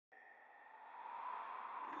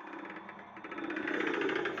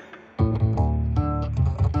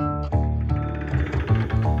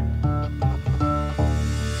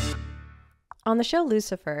On the show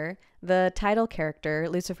Lucifer, the title character,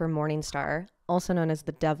 Lucifer Morningstar, also known as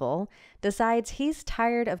the devil, decides he's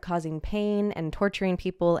tired of causing pain and torturing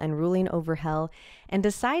people and ruling over hell, and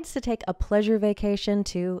decides to take a pleasure vacation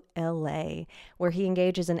to LA, where he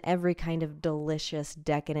engages in every kind of delicious,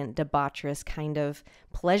 decadent, debaucherous kind of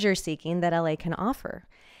pleasure seeking that LA can offer.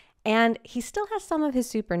 And he still has some of his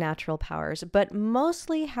supernatural powers, but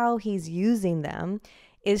mostly how he's using them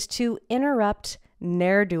is to interrupt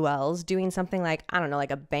ne'er-do-wells doing something like, I don't know,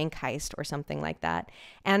 like a bank heist or something like that.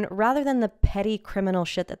 And rather than the petty criminal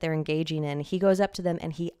shit that they're engaging in, he goes up to them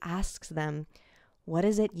and he asks them, what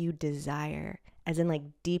is it you desire? As in like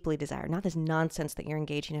deeply desire, not this nonsense that you're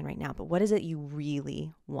engaging in right now, but what is it you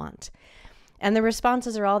really want? And the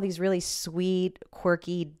responses are all these really sweet,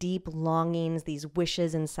 quirky, deep longings, these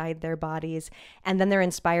wishes inside their bodies. And then they're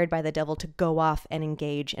inspired by the devil to go off and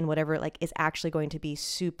engage in whatever like is actually going to be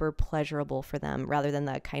super pleasurable for them rather than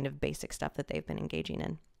the kind of basic stuff that they've been engaging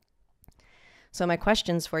in. So my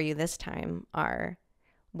questions for you this time are,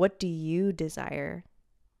 what do you desire?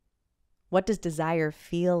 What does desire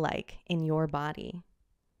feel like in your body?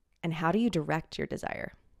 And how do you direct your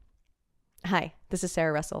desire? Hi, this is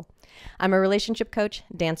Sara Russell. I'm a relationship coach,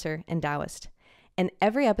 dancer, and Taoist. In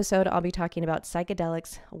every episode, I'll be talking about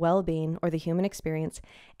psychedelics, well-being, or the human experience.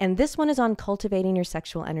 And this one is on cultivating your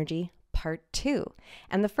sexual energy, part 2.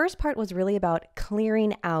 And the first part was really about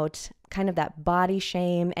clearing out kind of that body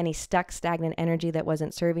shame, any stuck, stagnant energy that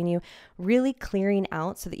wasn't serving you, really clearing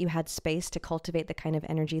out so that you had space to cultivate the kind of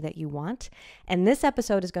energy that you want. And this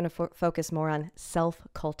episode is going to focus more on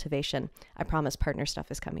self-cultivation. I promise partner stuff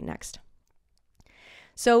is coming next.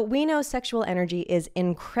 So we know sexual energy is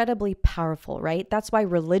incredibly powerful, right? That's why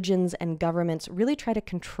religions and governments really try to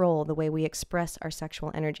control the way we express our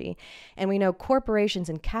sexual energy. And we know corporations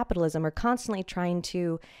and capitalism are constantly trying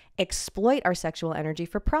to exploit our sexual energy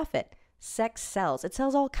for profit. Sex sells. It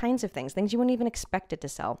sells all kinds of things you wouldn't even expect it to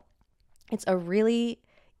sell. It's a really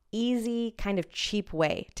easy, kind of cheap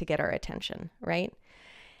way to get our attention, right?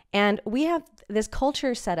 And we have this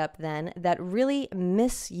culture set up then that really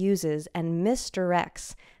misuses and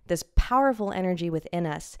misdirects this powerful energy within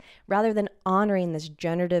us rather than honoring this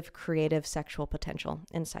generative, creative sexual potential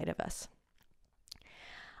inside of us.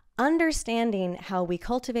 Understanding how we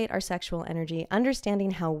cultivate our sexual energy,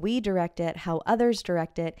 understanding how we direct it, how others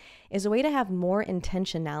direct it, is a way to have more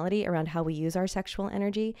intentionality around how we use our sexual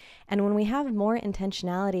energy. And when we have more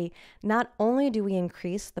intentionality, not only do we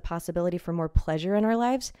increase the possibility for more pleasure in our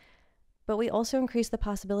lives, but we also increase the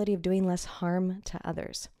possibility of doing less harm to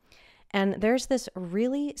others. And there's this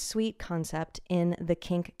really sweet concept in the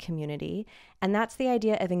kink community, and that's the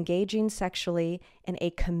idea of engaging sexually in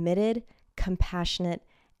a committed, compassionate,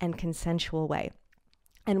 and consensual way.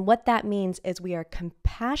 And what that means is we are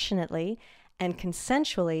compassionately and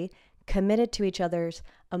consensually committed to each other's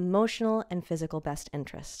emotional and physical best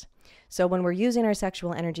interests. So when we're using our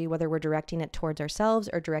sexual energy, whether we're directing it towards ourselves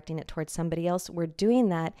or directing it towards somebody else, we're doing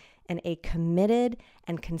that in a committed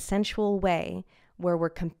and consensual way where we're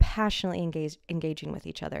compassionately engaging with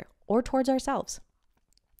each other or towards ourselves.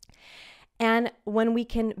 And when we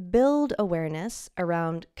can build awareness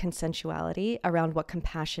around consensuality, around what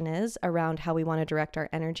compassion is, around how we want to direct our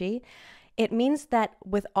energy, it means that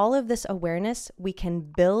with all of this awareness, we can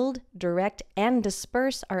build, direct, and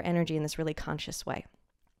disperse our energy in this really conscious way.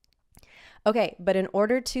 Okay, but in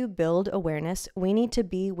order to build awareness, we need to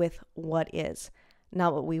be with what is.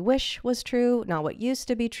 Not what we wish was true, not what used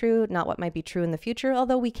to be true, not what might be true in the future,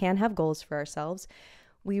 although we can have goals for ourselves.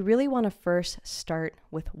 We really want to first start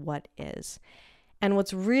with what is. And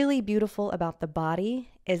what's really beautiful about the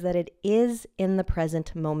body is that it is in the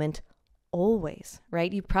present moment always,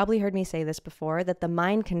 right? You've probably heard me say this before, that the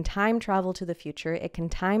mind can time travel to the future, it can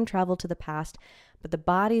time travel to the past, but the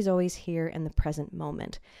body's always here in the present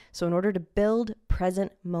moment. So in order to build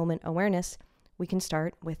present moment awareness, we can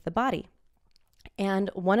start with the body. And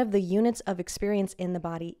one of the units of experience in the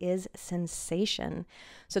body is sensation.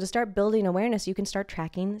 So to start building awareness, you can start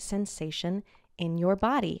tracking sensation in your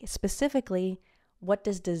body. Specifically, what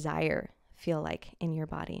does desire feel like in your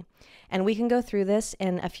body? And we can go through this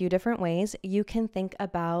in a few different ways. You can think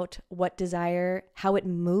about what desire, how it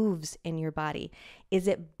moves in your body. Is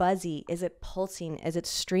it buzzy? Is it pulsing? Is it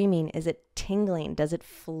streaming? Is it tingling? Does it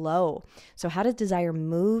flow? So how does desire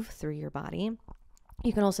move through your body?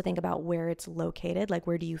 You can also think about where it's located, like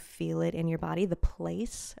where do you feel it in your body, the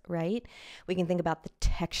place, right? We can think about the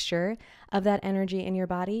texture of that energy in your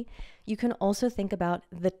body. You can also think about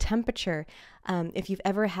the temperature. If you've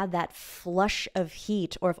ever had that flush of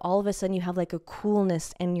heat, or if all of a sudden you have like a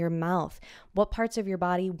coolness in your mouth, what parts of your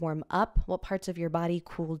body warm up? What parts of your body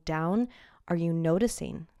cool down? Are you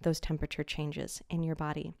noticing those temperature changes in your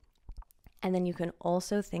body? And then you can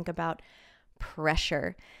also think about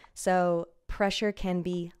pressure. So pressure can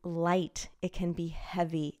be light, it can be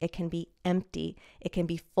heavy, it can be empty, it can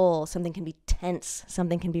be full, something can be tense,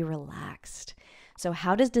 something can be relaxed. So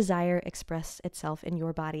how does desire express itself in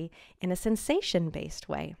your body in a sensation-based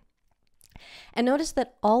way? And notice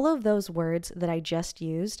that all of those words that I just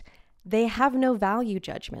used, they have no value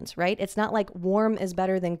judgments, right? It's not like warm is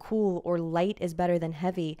better than cool or light is better than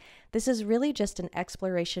heavy. This is really just an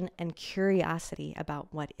exploration and curiosity about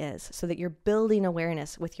what is, so that you're building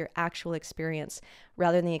awareness with your actual experience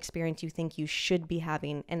rather than the experience you think you should be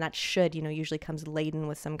having. And that should, usually comes laden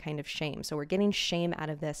with some kind of shame. So we're getting shame out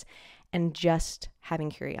of this and just having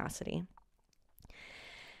curiosity.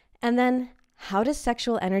 And then, how does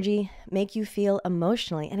sexual energy make you feel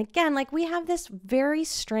emotionally? And again, we have this very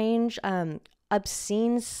strange,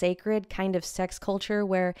 obscene, sacred kind of sex culture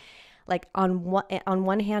where on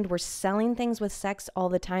one hand, we're selling things with sex all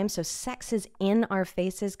the time. So sex is in our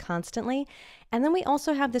faces constantly. And then we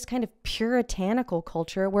also have this kind of puritanical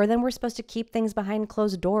culture where then we're supposed to keep things behind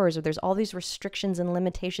closed doors, or there's all these restrictions and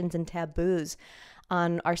limitations and taboos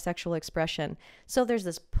on our sexual expression. So there's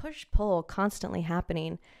this push-pull constantly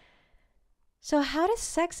happening. So how does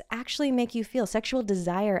sex actually make you feel? Sexual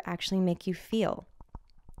desire actually make you feel?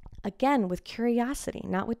 Again, with curiosity,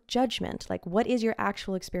 not with judgment. What is your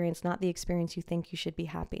actual experience, not the experience you think you should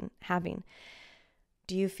be having?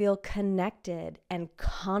 Do you feel connected and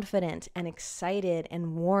confident and excited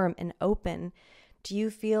and warm and open? Do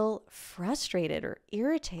you feel frustrated or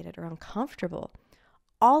irritated or uncomfortable?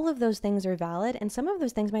 All of those things are valid, and some of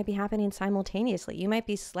those things might be happening simultaneously. You might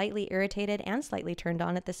be slightly irritated and slightly turned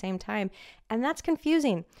on at the same time, and that's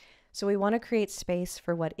confusing. So we want to create space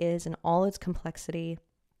for what is in all its complexity,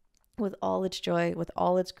 with all its joy, with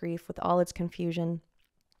all its grief, with all its confusion.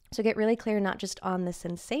 So get really clear not just on the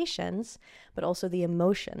sensations, but also the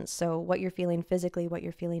emotions. So what you're feeling physically, what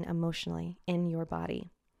you're feeling emotionally in your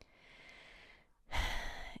body.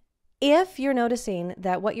 If you're noticing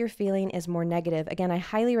that what you're feeling is more negative, again, I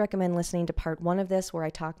highly recommend listening to part 1 of this where I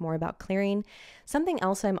talk more about clearing. Something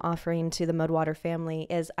else I'm offering to the Mudwater family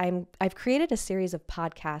is I've created a series of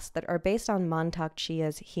podcasts that are based on Montauk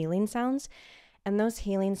Chia's healing sounds. And those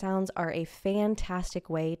healing sounds are a fantastic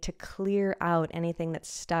way to clear out anything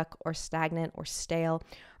that's stuck or stagnant or stale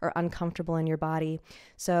or uncomfortable in your body.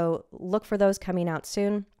 So look for those coming out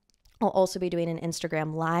soon. I'll also be doing an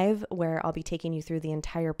Instagram live where I'll be taking you through the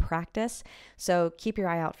entire practice. So keep your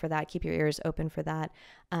eye out for that. Keep your ears open for that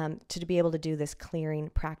to be able to do this clearing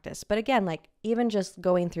practice. But again, even just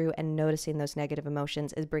going through and noticing those negative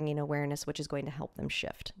emotions is bringing awareness, which is going to help them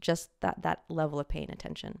shift. Just that level of paying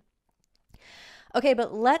attention. Okay,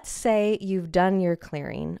 but let's say you've done your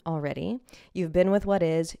clearing already. You've been with what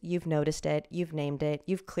is, you've noticed it, you've named it,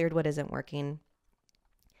 you've cleared what isn't working.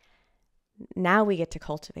 Now we get to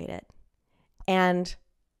cultivate it. And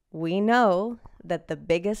we know that the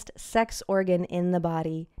biggest sex organ in the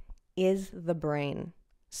body is the brain.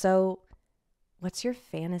 So what's your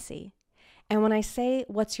fantasy? And when I say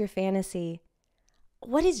what's your fantasy,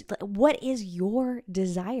 what is your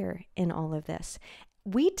desire in all of this?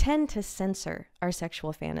 We tend to censor our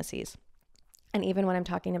sexual fantasies. And even when I'm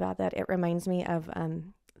talking about that, it reminds me of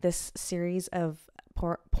this series of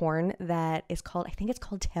porn that is called, I think it's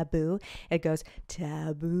called Taboo. It goes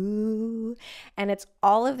taboo. And it's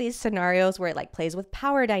all of these scenarios where it plays with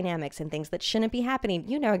power dynamics and things that shouldn't be happening.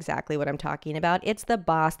 You know exactly what I'm talking about. It's the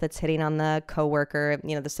boss that's hitting on the coworker,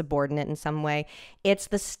 the subordinate in some way. It's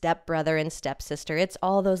the stepbrother and stepsister. It's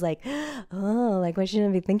all those I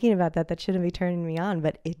shouldn't be thinking about that. That shouldn't be turning me on,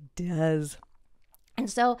 but it does. And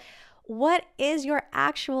so what is your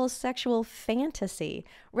actual sexual fantasy?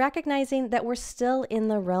 Recognizing that we're still in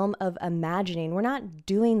the realm of imagining. We're not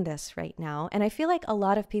doing this right now. And I feel like a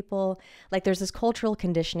lot of people, there's this cultural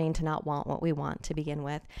conditioning to not want what we want to begin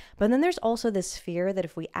with. But then there's also this fear that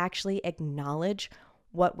if we actually acknowledge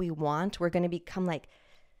what we want, we're going to become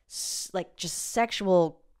just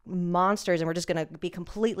sexual monsters, and we're just going to be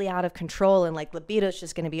completely out of control, and libido is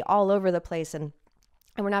just going to be all over the place, and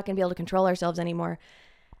we're not going to be able to control ourselves anymore.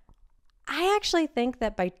 I actually think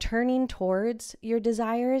that by turning towards your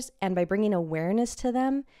desires and by bringing awareness to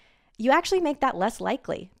them, you actually make that less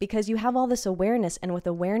likely because you have all this awareness, and with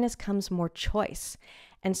awareness comes more choice.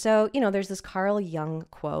 And so, there's this Carl Jung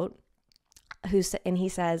quote and he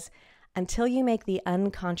says, "Until you make the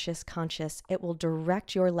unconscious conscious, it will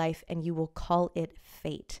direct your life and you will call it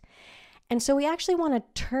fate." And so we actually want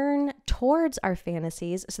to turn towards our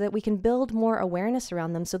fantasies so that we can build more awareness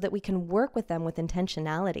around them, so that we can work with them with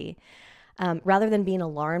intentionality. rather than being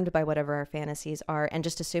alarmed by whatever our fantasies are and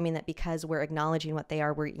just assuming that because we're acknowledging what they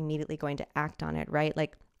are, we're immediately going to act on it, right?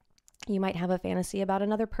 Like you might have a fantasy about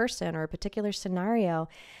another person or a particular scenario.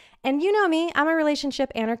 And you know me, I'm a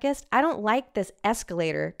relationship anarchist. I don't like this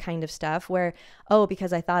escalator kind of stuff where, oh,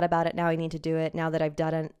 because I thought about it, now I need to do it. Now that I've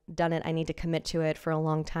done it, I need to commit to it for a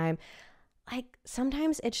long time. Like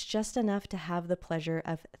sometimes it's just enough to have the pleasure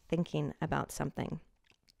of thinking about something.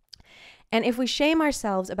 And if we shame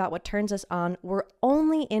ourselves about what turns us on, we're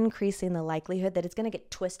only increasing the likelihood that it's going to get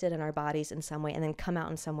twisted in our bodies in some way and then come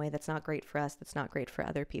out in some way that's not great for us, that's not great for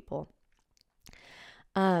other people.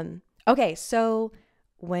 Okay, so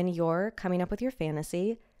when you're coming up with your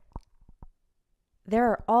fantasy, there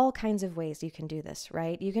are all kinds of ways you can do this,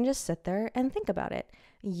 right? You can just sit there and think about it.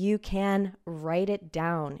 You can write it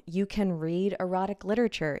down. You can read erotic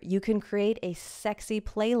literature. You can create a sexy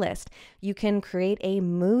playlist. You can create a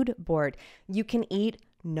mood board. You can eat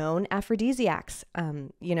known aphrodisiacs.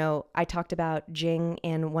 I talked about Jing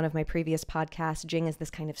in one of my previous podcasts. Jing is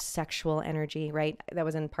this kind of sexual energy, right? That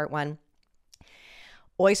was in part 1.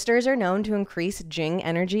 Oysters are known to increase Jing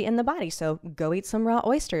energy in the body. So go eat some raw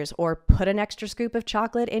oysters or put an extra scoop of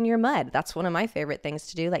chocolate in your mud. That's one of my favorite things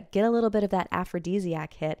to do. Like get a little bit of that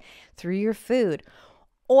aphrodisiac hit through your food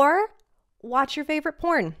or watch your favorite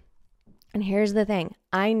porn. And here's the thing.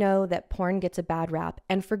 I know that porn gets a bad rap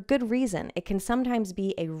and for good reason. It can sometimes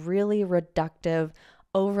be a really reductive,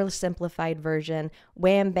 oversimplified version,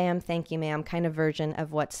 wham, bam, thank you, ma'am, kind of version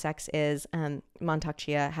of what sex is. Montauk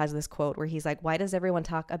Chia has this quote where he's like, why does everyone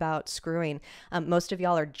talk about screwing? Most of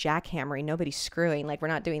y'all are jackhammering. Nobody's screwing. Like we're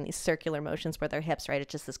not doing these circular motions with our hips, right?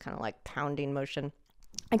 It's just this kind of like pounding motion.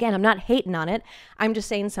 Again, I'm not hating on it. I'm just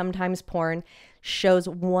saying sometimes porn shows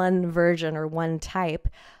one version or one type.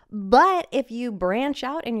 But if you branch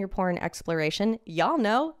out in your porn exploration, y'all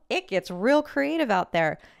know it gets real creative out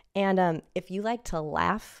there. And if you like to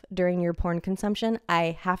laugh during your porn consumption,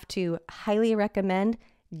 I have to highly recommend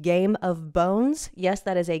Game of Bones. Yes,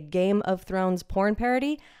 that is a Game of Thrones porn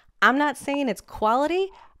parody. I'm not saying it's quality,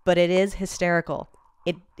 but it is hysterical.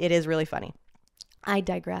 It is really funny. I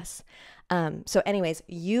digress. So anyways,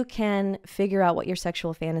 you can figure out what your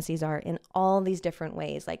sexual fantasies are in all these different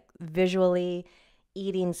ways, like visually,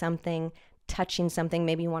 eating something, touching something.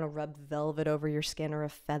 Maybe you want to rub velvet over your skin or a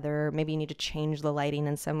feather. Maybe you need to change the lighting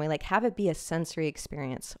in some way. Like have it be a sensory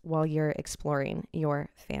experience while you're exploring your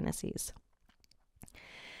fantasies.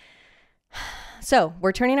 So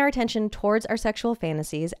we're turning our attention towards our sexual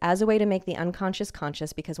fantasies as a way to make the unconscious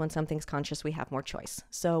conscious, because when something's conscious, we have more choice.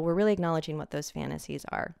 So we're really acknowledging what those fantasies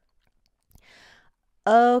are.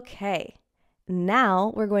 Okay,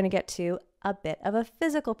 now we're going to get to a bit of a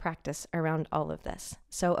physical practice around all of this.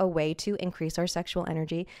 So a way to increase our sexual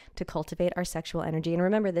energy, to cultivate our sexual energy. And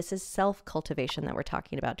remember, this is self-cultivation that we're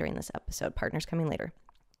talking about during this episode. Partners coming later.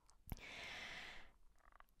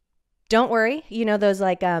 Don't worry, you know those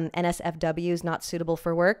like NSFWs, not suitable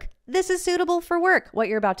for work? This is suitable for work, what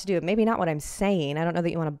you're about to do. Maybe not what I'm saying. I don't know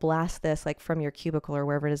that you want to blast this like from your cubicle or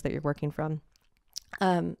wherever it is that you're working from.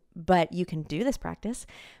 But you can do this practice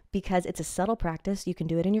because it's a subtle practice. You can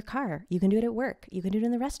do it in your car. You can do it at work. You can do it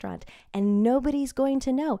in the restaurant. And nobody's going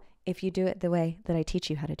to know if you do it the way that I teach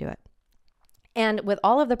you how to do it. And with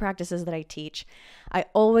all of the practices that I teach, I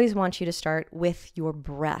always want you to start with your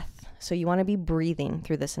breath. So you want to be breathing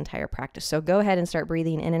through this entire practice. So go ahead and start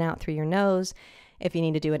breathing in and out through your nose. If you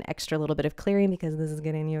need to do an extra little bit of clearing because this is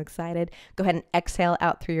getting you excited, go ahead and exhale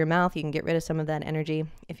out through your mouth. You can get rid of some of that energy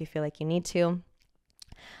if you feel like you need to.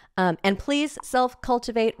 And please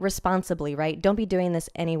self-cultivate responsibly, right? Don't be doing this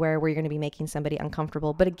anywhere where you're going to be making somebody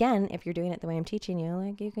uncomfortable. But again, if you're doing it the way I'm teaching you,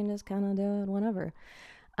 like you can just kind of do it whenever.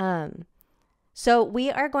 So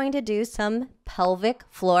we are going to do some pelvic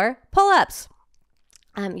floor pull-ups.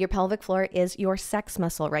 Your pelvic floor is your sex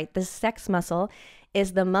muscle, right? The sex muscle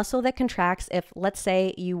is the muscle that contracts if, let's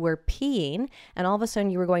say, you were peeing and all of a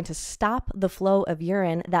sudden you were going to stop the flow of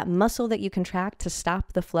urine. That muscle that you contract to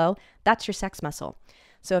stop the flow, that's your sex muscle.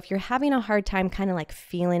 So if you're having a hard time kind of like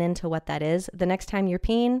feeling into what that is, the next time you're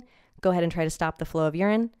peeing, go ahead and try to stop the flow of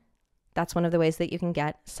urine. That's one of the ways that you can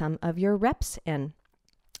get some of your reps in.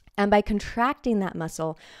 And by contracting that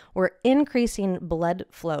muscle, we're increasing blood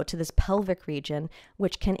flow to this pelvic region,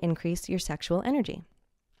 which can increase your sexual energy.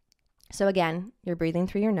 So again, you're breathing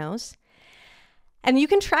through your nose. And you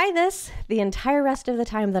can try this the entire rest of the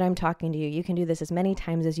time that I'm talking to you. You can do this as many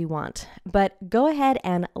times as you want, but go ahead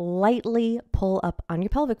and lightly pull up on your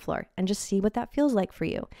pelvic floor and just see what that feels like for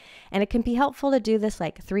you. And it can be helpful to do this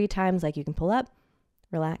like 3 times, like you can pull up,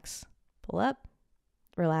 relax, pull up,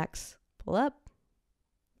 relax, pull up,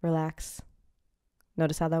 relax.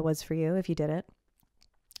 Notice how that was for you if you did it.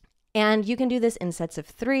 And you can do this in sets of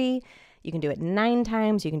 3. You can do it 9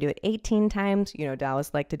 times. You can do it 18 times. You know,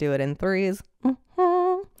 Taoists like to do it in 3s.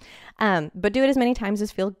 But do it as many times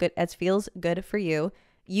as feels good for you.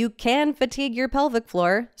 You can fatigue your pelvic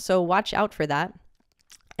floor, so watch out for that.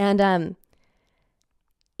 And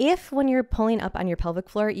if when you're pulling up on your pelvic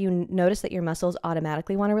floor, you notice that your muscles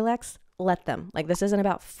automatically want to relax, let them. Like, this isn't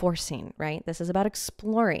about forcing, right? This is about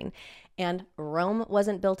exploring. And Rome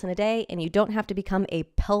wasn't built in a day, and you don't have to become a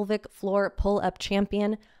pelvic floor pull-up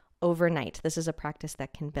champion overnight. This is a practice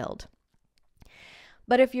that can build.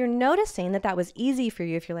 But if you're noticing that was easy for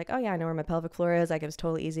you, if you're like, oh yeah, I know where my pelvic floor is, like it was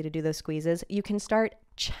totally easy to do those squeezes, you can start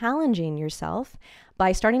challenging yourself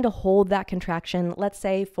by starting to hold that contraction, let's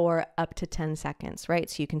say for up to 10 seconds, right?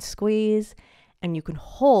 So you can squeeze and you can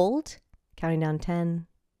hold, counting down 10,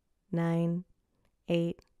 9,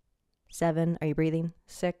 8, 7. Are you breathing?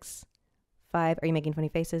 6, 5. Are you making funny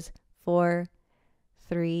faces? 4,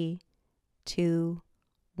 3, 2,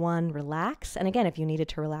 1, relax. And again, if you needed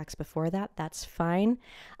to relax before that, that's fine.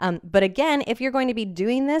 But again, if you're going to be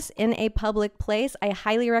doing this in a public place, I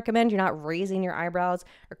highly recommend you're not raising your eyebrows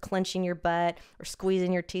or clenching your butt or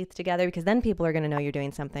squeezing your teeth together, because then people are going to know you're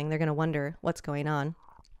doing something. They're going to wonder what's going on.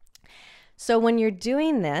 So when you're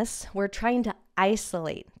doing this, we're trying to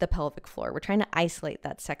isolate the pelvic floor. We're trying to isolate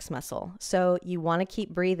that sex muscle. So you want to keep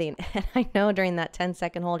breathing. And I know during that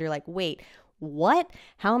 10-second hold, you're like, wait, what?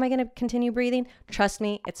 How am I going to continue breathing? Trust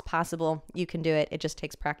me, it's possible. You can do it. It just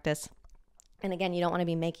takes practice. And again, you don't want to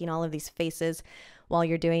be making all of these faces while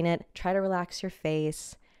you're doing it. Try to relax your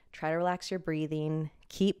face. Try to relax your breathing.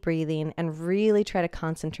 Keep breathing and really try to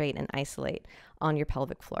concentrate and isolate on your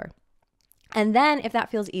pelvic floor. And then if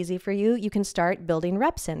that feels easy for you, you can start building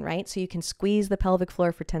reps in, right? So you can squeeze the pelvic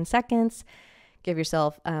floor for 10 seconds, give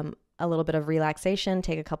yourself a little bit of relaxation,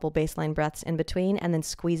 take a couple baseline breaths in between, and then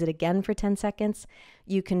squeeze it again for 10 seconds.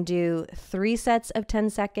 You can do 3 sets of 10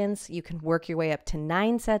 seconds. You can work your way up to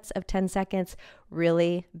 9 sets of 10 seconds,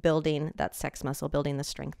 really building that sex muscle, building the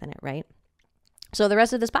strength in it, right? So the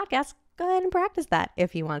rest of this podcast, go ahead and practice that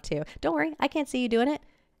if you want to. Don't worry, I can't see you doing it.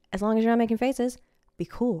 As long as you're not making faces, be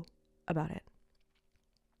cool about it.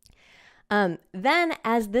 Then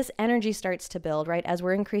as this energy starts to build, right, as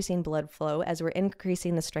we're increasing blood flow, as we're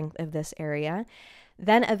increasing the strength of this area,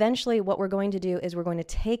 then eventually what we're going to do is we're going to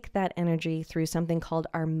take that energy through something called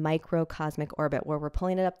our microcosmic orbit, where we're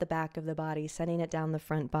pulling it up the back of the body, sending it down the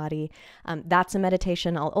front body. That's a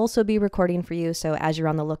meditation I'll also be recording for you. So as you're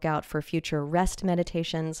on the lookout for future rest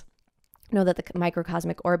meditations, know that the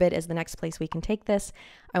microcosmic orbit is the next place we can take this.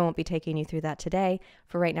 I won't be taking you through that today.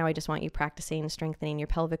 For right now, I just want you practicing strengthening your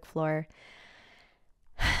pelvic floor.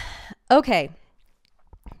 Okay.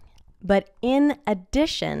 But in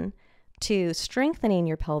addition to strengthening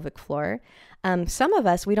your pelvic floor, some of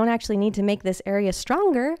us, we don't actually need to make this area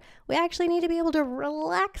stronger. We actually need to be able to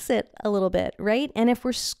relax it a little bit, right? And if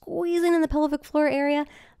we're squeezing in the pelvic floor area,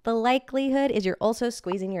 the likelihood is you're also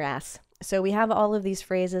squeezing your ass. So we have all of these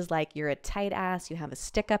phrases like you're a tight ass, you have a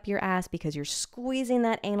stick up your ass because you're squeezing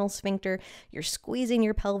that anal sphincter, you're squeezing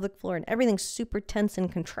your pelvic floor and everything's super tense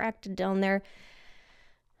and contracted down there.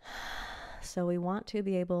 So we want to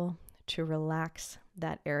be able to relax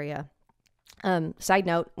that area. Side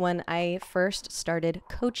note, when I first started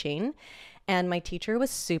coaching and my teacher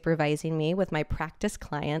was supervising me with my practice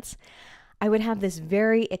clients, I would have this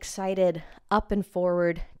very excited, up and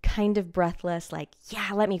forward, kind of breathless, like, yeah,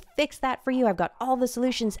 let me fix that for you. I've got all the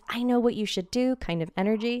solutions. I know what you should do kind of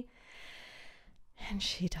energy. And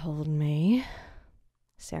she told me,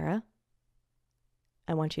 Sarah,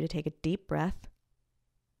 I want you to take a deep breath.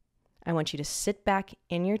 I want you to sit back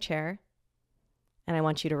in your chair, and I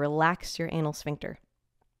want you to relax your anal sphincter.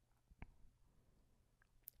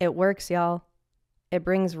 It works, y'all. It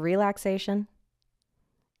brings relaxation.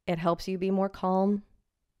 It helps you be more calm.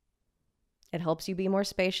 It helps you be more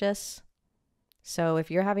spacious. So if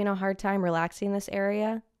you're having a hard time relaxing this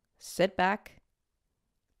area, sit back,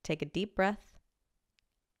 take a deep breath,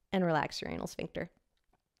 and relax your anal sphincter.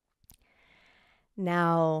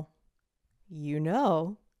 Now, you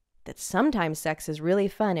know that sometimes sex is really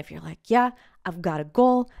fun if you're like, yeah, I've got a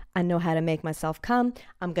goal. I know how to make myself come.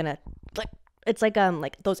 I'm going to it's like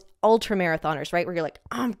those ultra marathoners, right? Where you're like,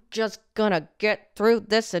 I'm just gonna get through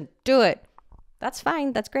this and do it. That's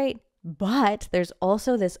fine. That's great. But there's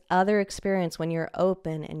also this other experience when you're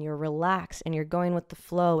open and you're relaxed and you're going with the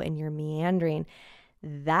flow and you're meandering.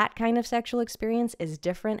 That kind of sexual experience is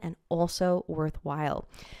different and also worthwhile.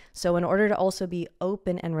 So in order to also be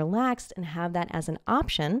open and relaxed and have that as an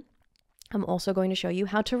option, I'm also going to show you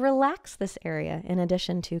how to relax this area in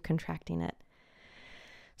addition to contracting it.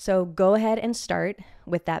 So go ahead and start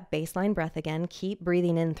with that baseline breath again. Keep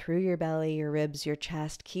breathing in through your belly, your ribs, your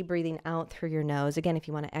chest. Keep breathing out through your nose. Again, if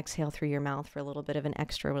you want to exhale through your mouth for a little bit of an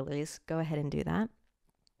extra release, go ahead and do that.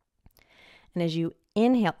 And as you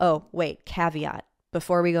inhale, oh, wait, caveat,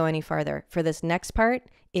 before we go any farther, for this next part,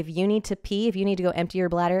 if you need to pee, if you need to go empty your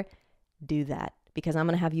bladder, do that, because I'm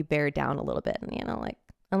going to have you bear down a little bit. And, you know, like,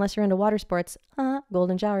 unless you're into water sports,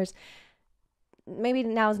 golden showers, maybe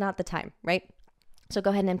now is not the time, right? So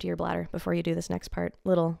go ahead and empty your bladder before you do this next part.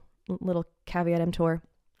 Little caveat emptor.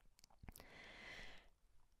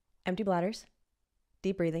 Empty bladders,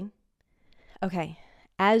 deep breathing. Okay.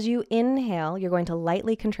 As you inhale, you're going to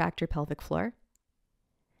lightly contract your pelvic floor.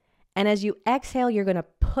 And as you exhale, you're going to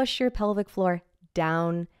push your pelvic floor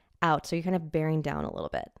down, out. So you're kind of bearing down a little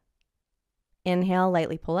bit. Inhale,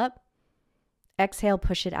 lightly pull up. Exhale,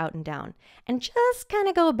 push it out and down. And just kind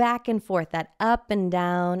of go back and forth, that up and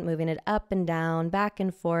down, moving it up and down, back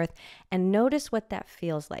and forth. And notice what that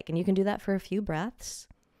feels like. And you can do that for a few breaths.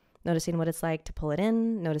 Noticing what it's like to pull it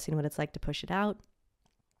in, noticing what it's like to push it out.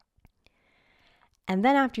 And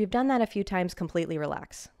then after you've done that a few times, completely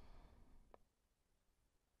relax.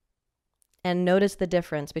 And notice the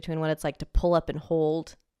difference between what it's like to pull up and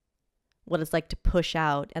hold, what it's like to push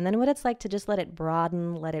out, and then what it's like to just let it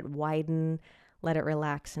broaden, let it widen, let it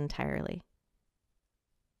relax entirely.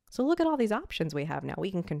 So look at all these options we have now. We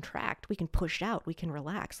can contract, we can push out, we can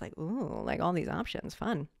relax. Like, ooh, like all these options,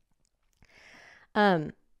 fun.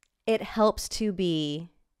 It helps to be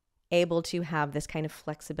able to have this kind of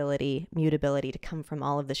flexibility, mutability to come from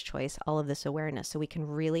all of this choice, all of this awareness, so we can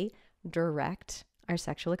really direct our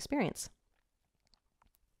sexual experience.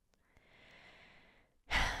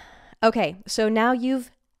 Okay, so now you've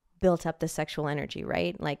built up the sexual energy,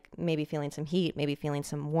 right? Like maybe feeling some heat, maybe feeling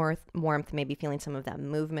some warmth, maybe feeling some of that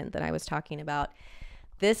movement that I was talking about.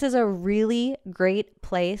 This is a really great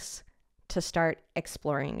place to start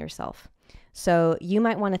exploring yourself. So you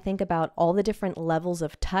might want to think about all the different levels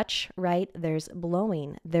of touch, right? There's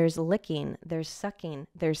blowing, there's licking, there's sucking,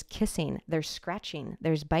 there's kissing, there's scratching,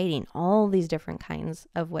 there's biting, all these different kinds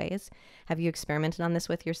of ways. Have you experimented on this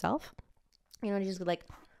with yourself? You know, just like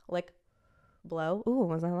lick, blow.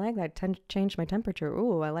 Ooh, I like that. Change my temperature.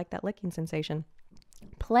 Ooh, I like that licking sensation.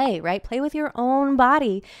 Play, right? Play with your own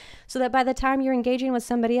body so that by the time you're engaging with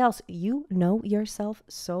somebody else, you know yourself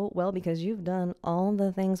so well because you've done all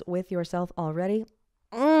the things with yourself already.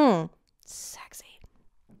 Sexy.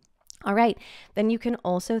 All right. Then you can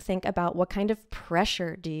also think about what kind of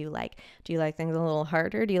pressure do you like? Do you like things a little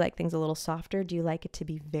harder? Do you like things a little softer? Do you like it to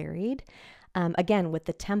be varied? Again, with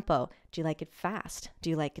the tempo, do you like it fast? Do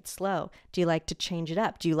you like it slow? Do you like to change it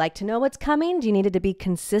up? Do you like to know what's coming? Do you need it to be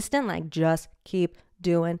consistent? Like just keep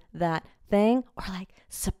doing that thing, or like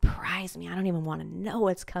surprise me. I don't even want to know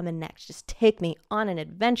what's coming next. Just take me on an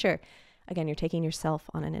adventure. Again, you're taking yourself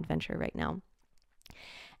on an adventure right now.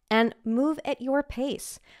 And move at your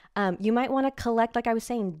pace. You might want to collect, like I was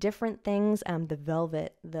saying, different things, the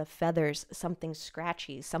velvet, the feathers, something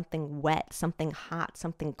scratchy, something wet, something hot,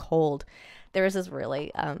 something cold. There was this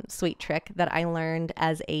really sweet trick that I learned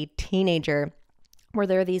as a teenager where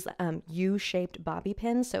there are these U-shaped bobby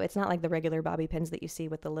pins. So it's not like the regular bobby pins that you see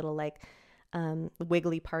with the little like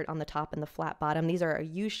wiggly part on the top and the flat bottom. These are a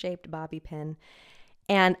U-shaped bobby pin.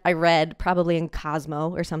 And I read probably in Cosmo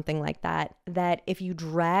or something like that, that if you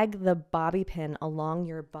drag the bobby pin along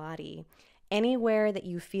your body, anywhere that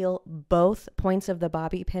you feel both points of the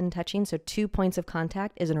bobby pin touching, so 2 points of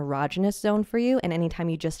contact is an erogenous zone for you. And anytime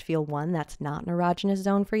you just feel one, that's not an erogenous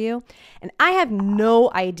zone for you. And I have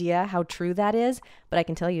no idea how true that is, but I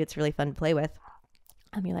can tell you it's really fun to play with.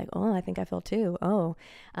 You're like, oh, I think I feel two. Oh,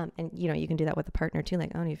 and you know, you can do that with a partner too.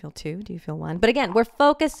 Like, oh, do you feel two? Do you feel one? But again, we're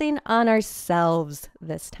focusing on ourselves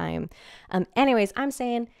this time. Anyways, I'm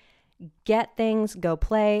saying get things, go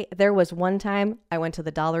play. There was one time I went to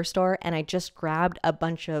the dollar store and I just grabbed a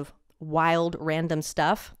bunch of wild random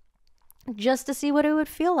stuff just to see what it would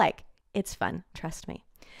feel like. It's fun. Trust me.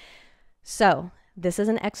 So this is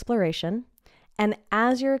an exploration. And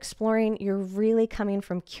as you're exploring, you're really coming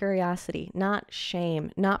from curiosity, not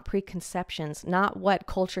shame, not preconceptions, not what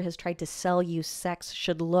culture has tried to sell you sex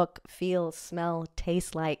should look, feel, smell,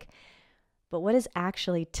 taste like, but what is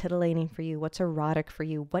actually titillating for you, what's erotic for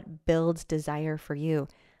you, what builds desire for you.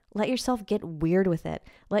 Let yourself get weird with it.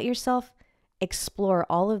 Let yourself explore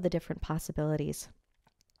all of the different possibilities.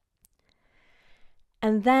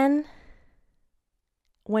 And then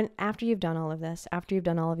after you've done all of this, after you've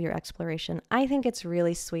done all of your exploration, I think it's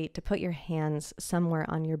really sweet to put your hands somewhere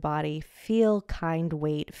on your body, feel kind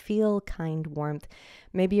weight, feel kind warmth.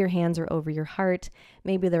 Maybe your hands are over your heart,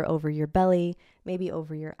 maybe they're over your belly, maybe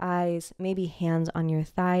over your eyes, maybe hands on your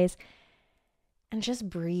thighs, and just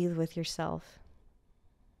breathe with yourself.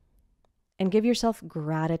 And give yourself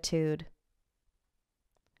gratitude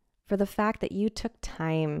for the fact that you took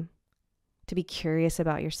time to be curious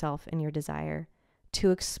about yourself and your desire,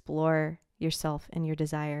 to explore yourself and your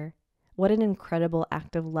desire. What an incredible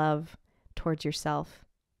act of love towards yourself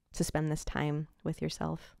to spend this time with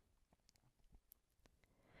yourself.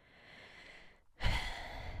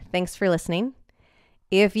 Thanks for listening.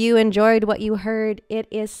 If you enjoyed what you heard, it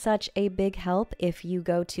is such a big help if you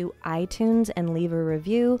go to iTunes and leave a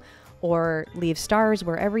review or leave stars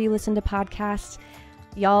wherever you listen to podcasts.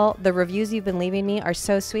 Y'all, the reviews you've been leaving me are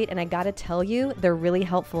so sweet, and I gotta tell you, they're really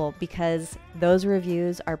helpful because those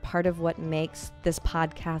reviews are part of what makes this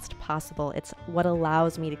podcast possible. It's what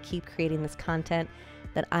allows me to keep creating this content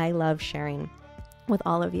that I love sharing with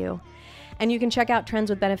all of you. And you can check out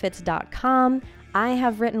trendswithbenefits.com. I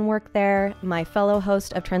have written work there. My fellow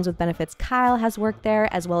host of Trends with Benefits, Kyle, has worked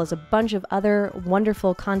there, as well as a bunch of other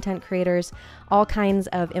wonderful content creators, all kinds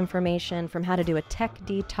of information from how to do a tech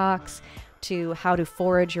detox to how to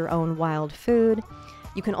forage your own wild food.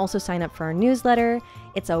 You can also sign up for our newsletter.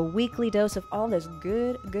 It's a weekly dose of all this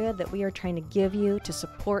good that we are trying to give you, to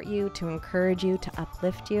support you, to encourage you, to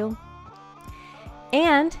uplift you.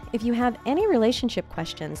 And if you have any relationship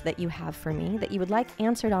questions that you have for me that you would like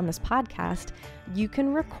answered on this podcast, you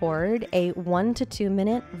can record a 1 to 2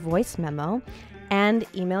 minute voice memo and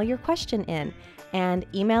email your question in. And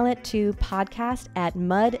email it to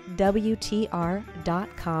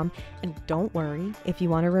podcast@mudwtr.com. And don't worry, if you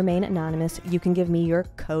want to remain anonymous, you can give me your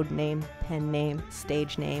code name, pen name,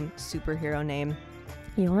 stage name, superhero name.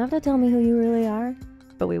 You don't have to tell me who you really are,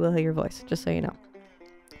 but we will hear your voice, just so you know.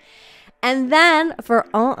 And then for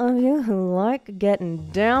all of you who like getting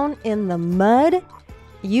down in the mud,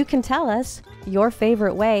 you can tell us your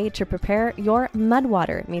favorite way to prepare your mud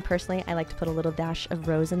water. Me personally, I like to put a little dash of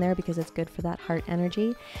rose in there because it's good for that heart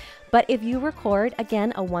energy. But if you record,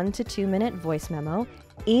 again, a 1 to 2 minute voice memo,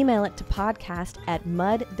 email it to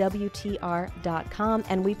podcast@mudwtr.com,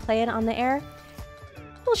 and we play it on the air,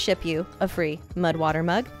 we'll ship you a free mud water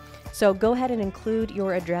mug. So go ahead and include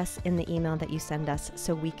your address in the email that you send us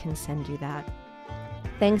so we can send you that.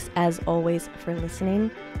 Thanks as always for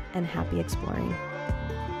listening, and happy exploring.